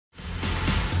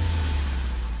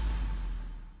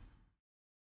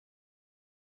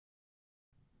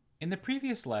In the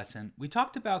previous lesson, we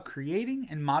talked about creating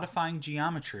and modifying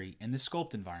geometry in the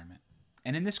sculpt environment.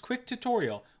 And in this quick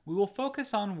tutorial, we will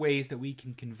focus on ways that we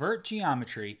can convert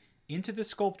geometry into the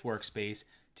sculpt workspace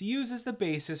to use as the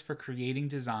basis for creating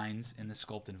designs in the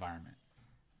sculpt environment.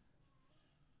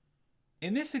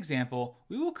 In this example,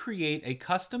 we will create a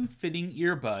custom fitting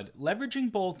earbud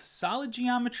leveraging both solid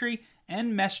geometry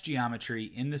and mesh geometry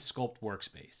in the sculpt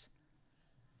workspace.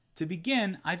 To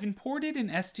begin, I've imported an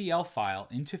STL file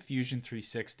into Fusion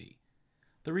 360.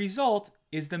 The result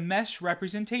is the mesh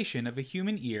representation of a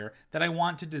human ear that I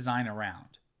want to design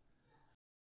around.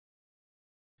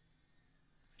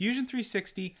 Fusion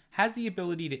 360 has the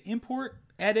ability to import,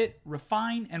 edit,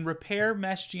 refine, and repair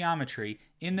mesh geometry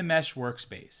in the mesh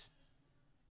workspace.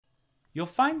 You'll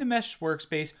find the mesh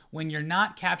workspace when you're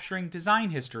not capturing design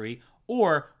history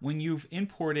or when you've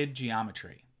imported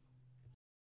geometry.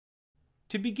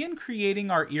 To begin creating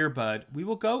our earbud, we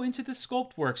will go into the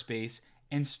sculpt workspace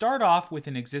and start off with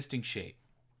an existing shape.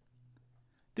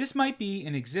 This might be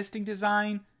an existing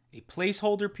design, a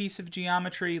placeholder piece of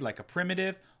geometry like a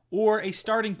primitive, or a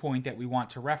starting point that we want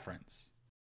to reference.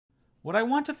 What I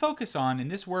want to focus on in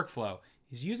this workflow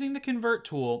is using the Convert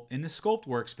tool in the Sculpt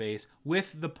workspace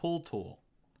with the Pull tool.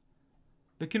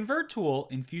 The Convert tool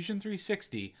in Fusion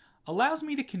 360 allows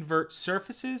me to convert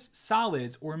surfaces,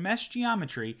 solids, or mesh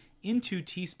geometry into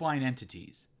T-spline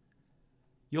entities.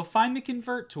 You'll find the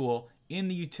Convert tool in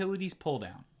the Utilities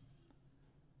pulldown.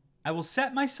 I will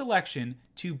set my selection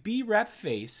to BRep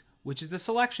Face, which is the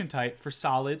selection type for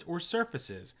solids or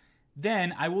surfaces.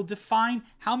 Then I will define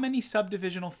how many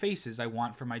subdivisional faces I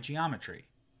want for my geometry.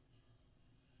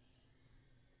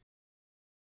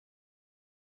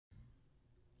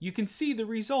 You can see the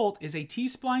result is a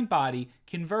T-spline body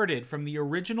converted from the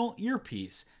original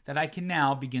earpiece that I can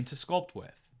now begin to sculpt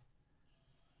with.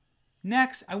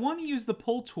 Next, I want to use the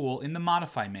Pull tool in the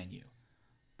Modify menu.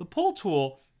 The Pull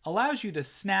tool allows you to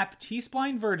snap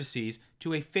T-spline vertices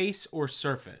to a face or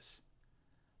surface.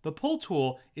 The Pull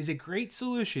tool is a great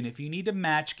solution if you need to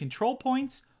match control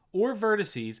points or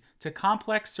vertices to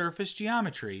complex surface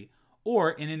geometry,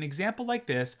 or in an example like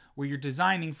this where you're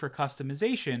designing for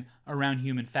customization around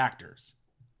human factors.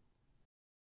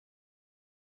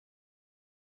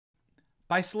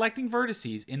 By selecting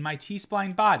vertices in my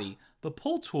T-spline body, the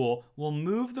Pull tool will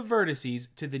move the vertices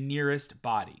to the nearest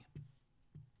body.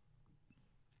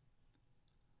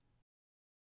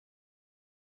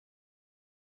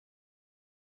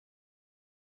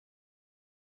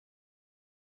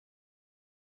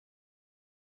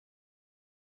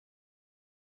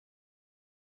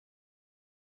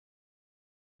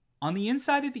 On the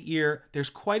inside of the ear,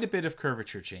 there's quite a bit of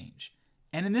curvature change.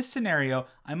 And in this scenario,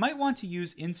 I might want to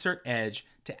use Insert Edge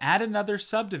to add another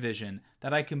subdivision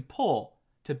that I can pull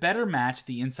to better match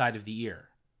the inside of the ear.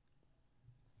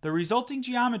 The resulting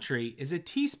geometry is a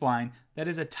T-spline that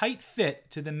is a tight fit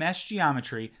to the mesh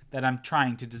geometry that I'm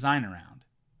trying to design around.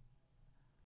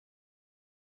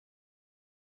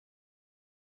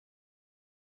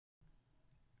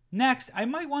 Next, I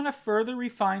might want to further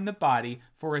refine the body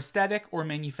for aesthetic or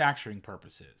manufacturing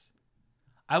purposes.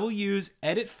 I will use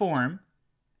Edit Form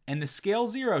and the Scale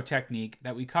 0 technique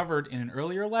that we covered in an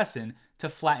earlier lesson to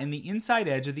flatten the inside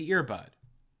edge of the earbud.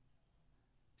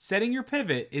 Setting your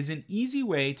pivot is an easy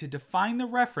way to define the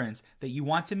reference that you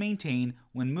want to maintain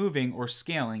when moving or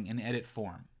scaling in Edit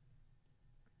Form.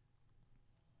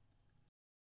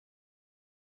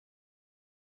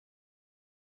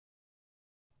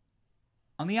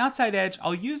 On the outside edge,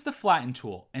 I'll use the Flatten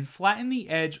tool and flatten the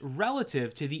edge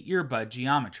relative to the earbud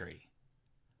geometry.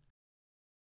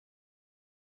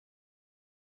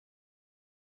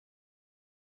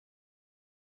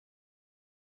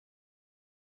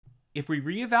 If we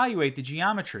reevaluate the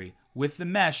geometry with the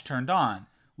mesh turned on,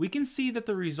 we can see that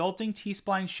the resulting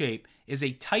T-spline shape is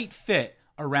a tight fit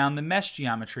around the mesh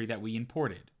geometry that we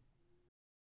imported.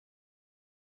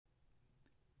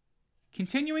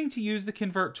 Continuing to use the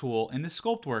Convert tool in the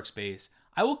Sculpt workspace,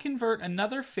 I will convert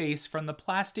another face from the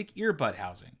plastic earbud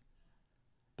housing,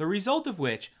 the result of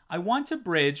which I want to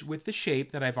bridge with the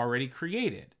shape that I've already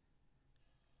created.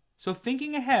 So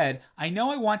thinking ahead, I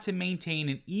know I want to maintain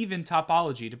an even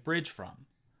topology to bridge from.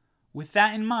 With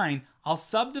that in mind, I'll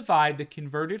subdivide the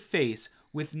converted face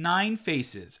with 9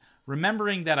 faces,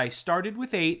 remembering that I started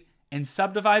with 8 and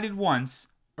subdivided once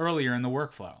earlier in the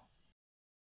workflow.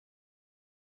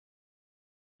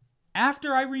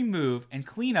 After I remove and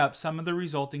clean up some of the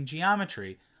resulting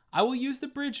geometry, I will use the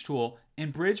Bridge tool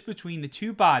and bridge between the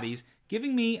two bodies,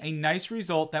 giving me a nice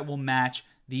result that will match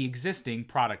the existing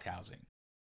product housing.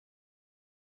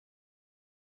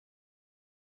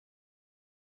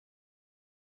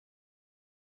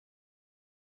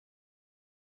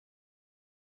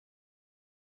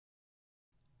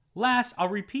 Last, I'll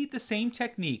repeat the same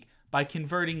technique by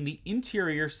converting the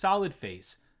interior solid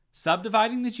face,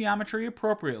 subdividing the geometry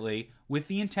appropriately with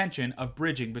the intention of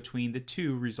bridging between the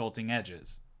two resulting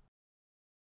edges.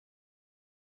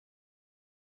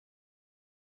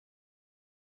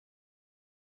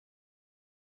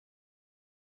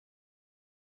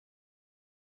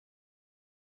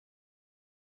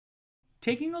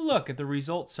 Taking a look at the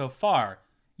results so far,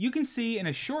 you can see in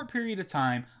a short period of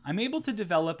time I'm able to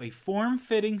develop a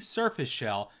form-fitting surface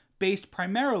shell based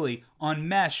primarily on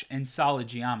mesh and solid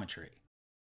geometry.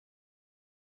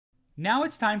 Now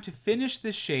it's time to finish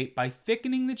this shape by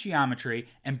thickening the geometry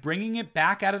and bringing it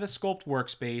back out of the sculpt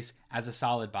workspace as a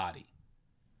solid body.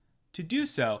 To do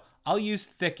so, I'll use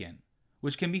thicken,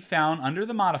 which can be found under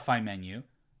the modify menu,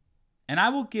 and I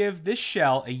will give this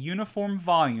shell a uniform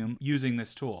volume using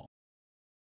this tool.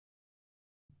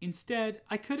 Instead,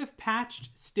 I could have patched,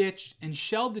 stitched, and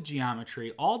shelled the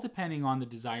geometry, all depending on the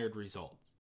desired result.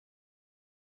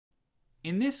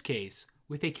 In this case,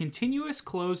 with a continuous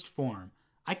closed form,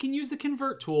 I can use the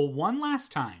convert tool one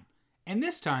last time, and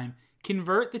this time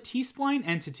convert the T-spline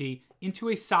entity into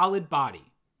a solid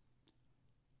body.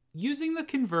 Using the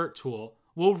convert tool,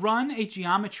 we'll run a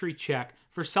geometry check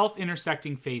for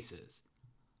self-intersecting faces.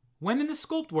 When in the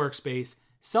sculpt workspace,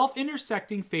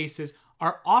 self-intersecting faces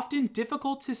are often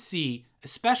difficult to see,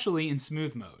 especially in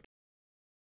smooth mode.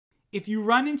 If you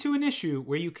run into an issue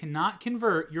where you cannot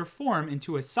convert your form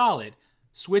into a solid,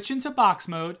 switch into box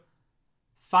mode,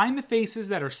 find the faces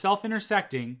that are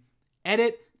self-intersecting,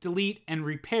 edit, delete, and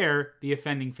repair the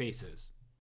offending faces.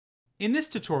 In this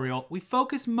tutorial, we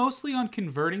focus mostly on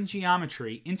converting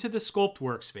geometry into the sculpt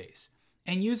workspace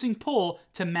and using pull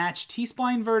to match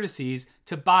T-spline vertices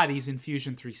to bodies in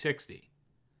Fusion 360.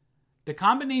 The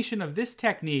combination of this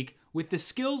technique with the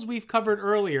skills we've covered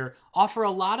earlier offer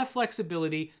a lot of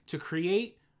flexibility to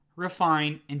create,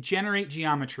 refine, and generate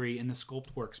geometry in the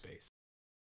sculpt workspace.